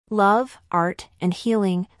Love, Art, and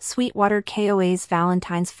Healing, Sweetwater KOA's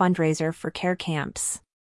Valentine's fundraiser for care camps.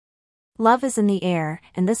 Love is in the air,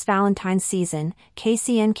 and this Valentine's season,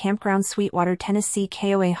 KCN Campground Sweetwater, Tennessee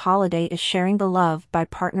KOA Holiday is sharing the love by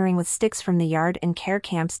partnering with Sticks from the Yard and care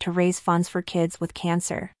camps to raise funds for kids with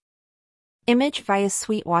cancer. Image via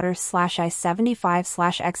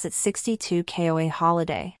Sweetwater/I-75/Exit 62 KOA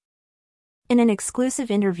Holiday. In an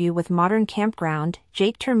exclusive interview with Modern Campground,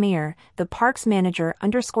 Jake Termier, the park's manager,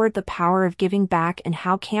 underscored the power of giving back and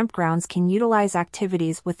how campgrounds can utilize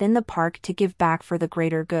activities within the park to give back for the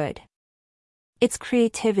greater good. It's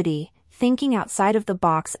creativity, thinking outside of the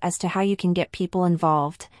box as to how you can get people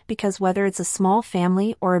involved, because whether it's a small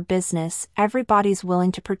family or a business, everybody's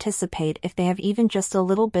willing to participate if they have even just a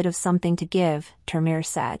little bit of something to give, Termier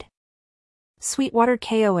said. Sweetwater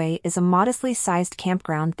KOA is a modestly sized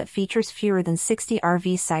campground that features fewer than 60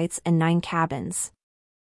 RV sites and 9 cabins.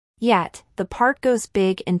 Yet, the park goes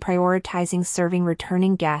big in prioritizing serving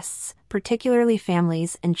returning guests, particularly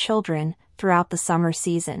families and children, throughout the summer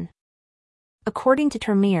season. According to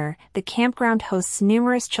Termier, the campground hosts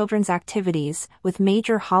numerous children's activities, with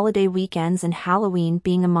major holiday weekends and Halloween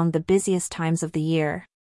being among the busiest times of the year.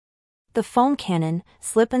 The foam cannon,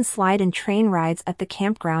 slip and slide and train rides at the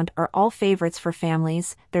campground are all favorites for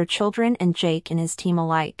families, their children and Jake and his team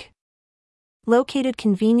alike. Located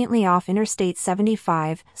conveniently off Interstate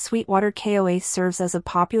 75, Sweetwater KOA serves as a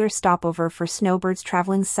popular stopover for snowbirds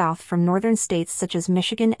traveling south from northern states such as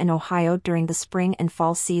Michigan and Ohio during the spring and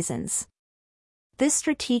fall seasons. This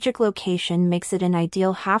strategic location makes it an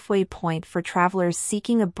ideal halfway point for travelers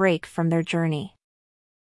seeking a break from their journey.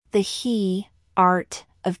 The art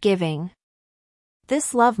of giving.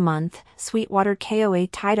 This Love Month, Sweetwater KOA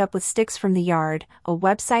tied up with Sticks from the Yard, a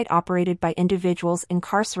website operated by individuals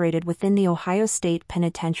incarcerated within the Ohio State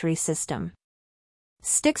Penitentiary system.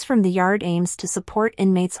 Sticks from the Yard aims to support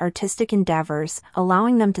inmates' artistic endeavors,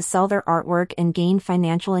 allowing them to sell their artwork and gain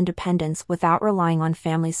financial independence without relying on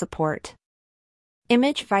family support.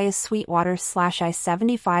 Image via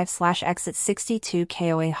Sweetwater/I-75/Exit 62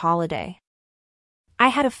 KOA Holiday. I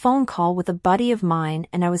had a phone call with a buddy of mine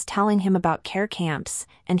and I was telling him about care camps,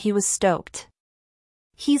 and he was stoked.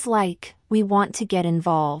 He's like, "We want to get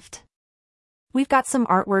involved. We've got some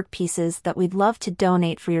artwork pieces that we'd love to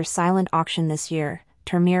donate for your silent auction this year,"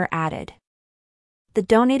 Termier added. The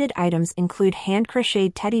donated items include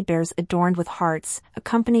hand-crocheted teddy bears adorned with hearts,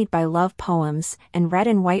 accompanied by love poems, and red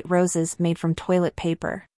and white roses made from toilet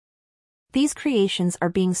paper. These creations are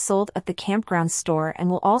being sold at the campground store and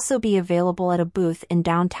will also be available at a booth in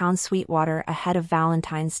downtown Sweetwater ahead of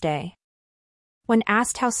Valentine's Day. When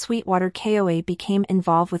asked how Sweetwater KOA became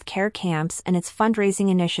involved with care camps and its fundraising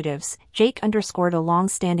initiatives, Jake underscored a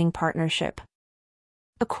long-standing partnership.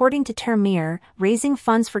 According to Termier, raising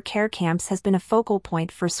funds for care camps has been a focal point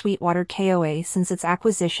for Sweetwater KOA since its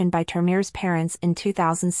acquisition by Termier's parents in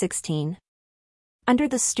 2016. Under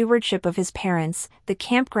the stewardship of his parents, the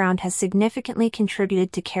campground has significantly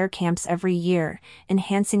contributed to care camps every year,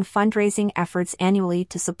 enhancing fundraising efforts annually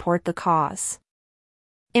to support the cause.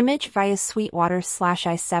 Image via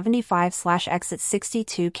Sweetwater/I-75/Exit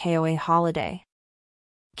 62 KOA Holiday.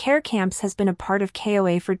 Care camps has been a part of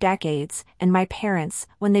KOA for decades, and my parents,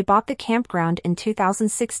 when they bought the campground in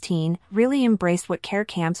 2016, really embraced what care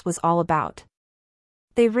camps was all about.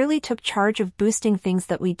 They really took charge of boosting things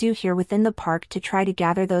that we do here within the park to try to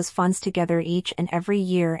gather those funds together each and every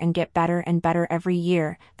year and get better and better every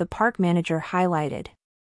year, the park manager highlighted.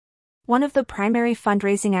 One of the primary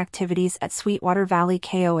fundraising activities at Sweetwater Valley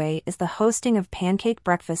KOA is the hosting of pancake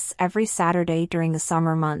breakfasts every Saturday during the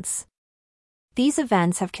summer months. These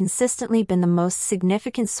events have consistently been the most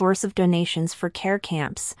significant source of donations for care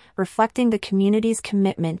camps, reflecting the community's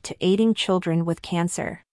commitment to aiding children with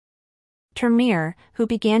cancer. Termier, who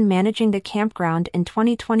began managing the campground in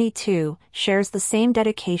 2022, shares the same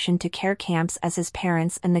dedication to care camps as his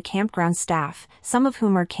parents and the campground staff, some of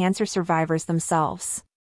whom are cancer survivors themselves.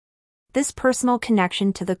 This personal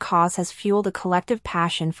connection to the cause has fueled a collective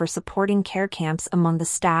passion for supporting care camps among the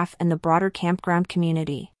staff and the broader campground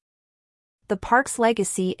community. The park's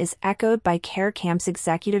legacy is echoed by Care Camp's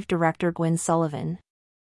executive director Gwen Sullivan.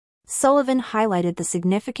 Sullivan highlighted the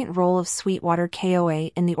significant role of Sweetwater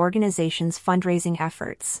KOA in the organization's fundraising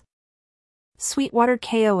efforts. Sweetwater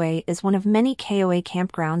KOA is one of many KOA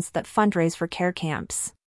campgrounds that fundraise for care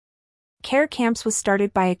camps. Care Camps was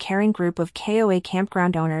started by a caring group of KOA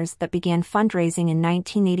campground owners that began fundraising in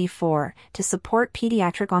 1984 to support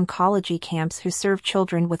pediatric oncology camps who serve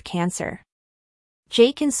children with cancer.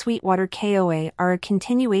 Jake and Sweetwater KOA are a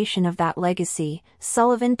continuation of that legacy,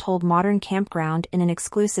 Sullivan told Modern Campground in an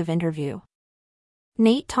exclusive interview.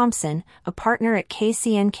 Nate Thompson, a partner at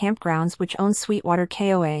KCN Campgrounds which owns Sweetwater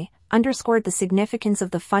KOA, underscored the significance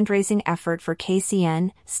of the fundraising effort for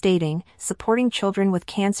KCN, stating, "Supporting children with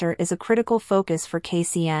cancer is a critical focus for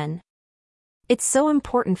KCN. It's so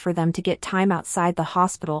important for them to get time outside the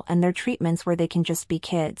hospital and their treatments where they can just be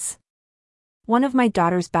kids. One of my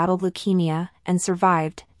daughters battled leukemia and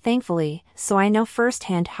survived, thankfully, so I know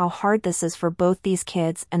firsthand how hard this is for both these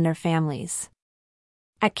kids and their families.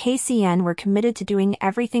 At KCN we're committed to doing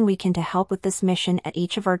everything we can to help with this mission at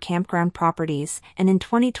each of our campground properties, and in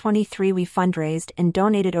 2023 we fundraised and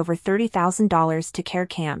donated over $30,000 to care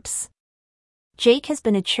camps." Jake has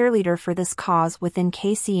been a cheerleader for this cause within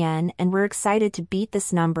KCN and we're excited to beat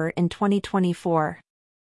this number in 2024.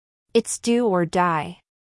 It's do or die.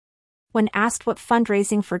 When asked what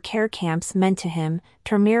fundraising for care camps meant to him,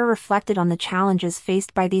 Termir reflected on the challenges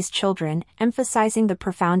faced by these children, emphasizing the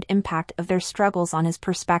profound impact of their struggles on his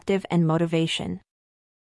perspective and motivation.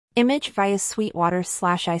 Image via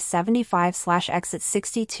Sweetwater/I-75/exit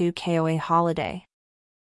 62 KOA holiday.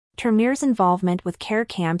 Termir's involvement with care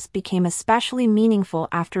camps became especially meaningful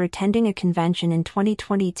after attending a convention in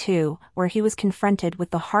 2022, where he was confronted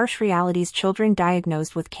with the harsh realities children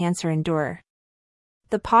diagnosed with cancer endure.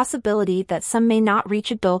 The possibility that some may not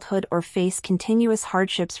reach adulthood or face continuous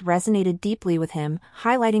hardships resonated deeply with him,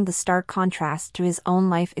 highlighting the stark contrast to his own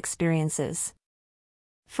life experiences.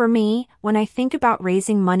 "For me, when I think about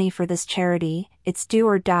raising money for this charity, it's do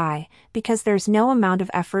or die, because there's no amount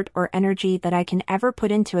of effort or energy that I can ever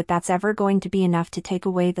put into it that's ever going to be enough to take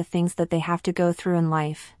away the things that they have to go through in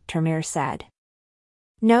life," Termir said.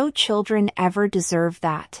 "No children ever deserve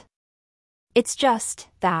that. It's just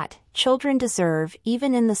that children deserve,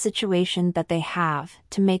 even in the situation that they have,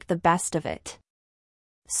 to make the best of it.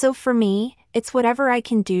 So for me, it's whatever I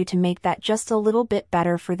can do to make that just a little bit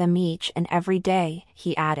better for them each and every day,"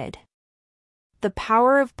 he added. The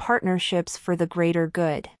power of partnerships for the greater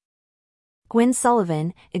good. Gwyn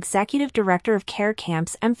Sullivan, executive director of care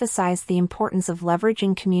camps, emphasized the importance of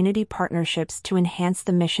leveraging community partnerships to enhance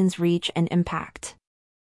the mission's reach and impact.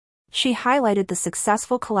 She highlighted the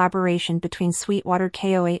successful collaboration between Sweetwater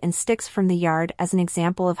KOA and Sticks from the Yard as an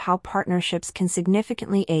example of how partnerships can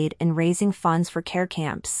significantly aid in raising funds for care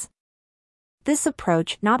camps. This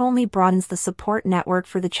approach not only broadens the support network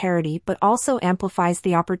for the charity but also amplifies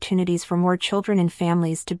the opportunities for more children and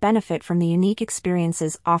families to benefit from the unique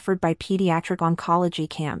experiences offered by pediatric oncology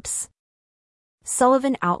camps.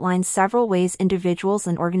 Sullivan outlined several ways individuals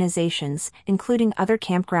and organizations, including other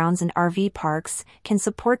campgrounds and RV parks, can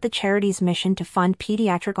support the charity's mission to fund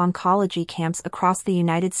pediatric oncology camps across the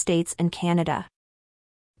United States and Canada.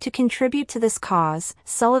 To contribute to this cause,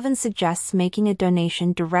 Sullivan suggests making a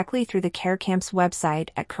donation directly through the Care Camp's website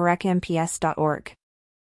at carecamps.org.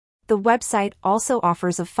 The website also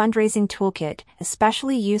offers a fundraising toolkit,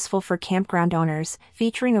 especially useful for campground owners,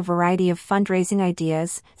 featuring a variety of fundraising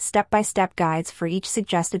ideas, step-by-step guides for each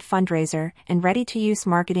suggested fundraiser, and ready-to-use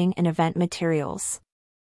marketing and event materials.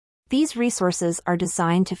 These resources are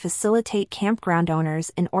designed to facilitate campground owners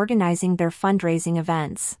in organizing their fundraising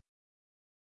events.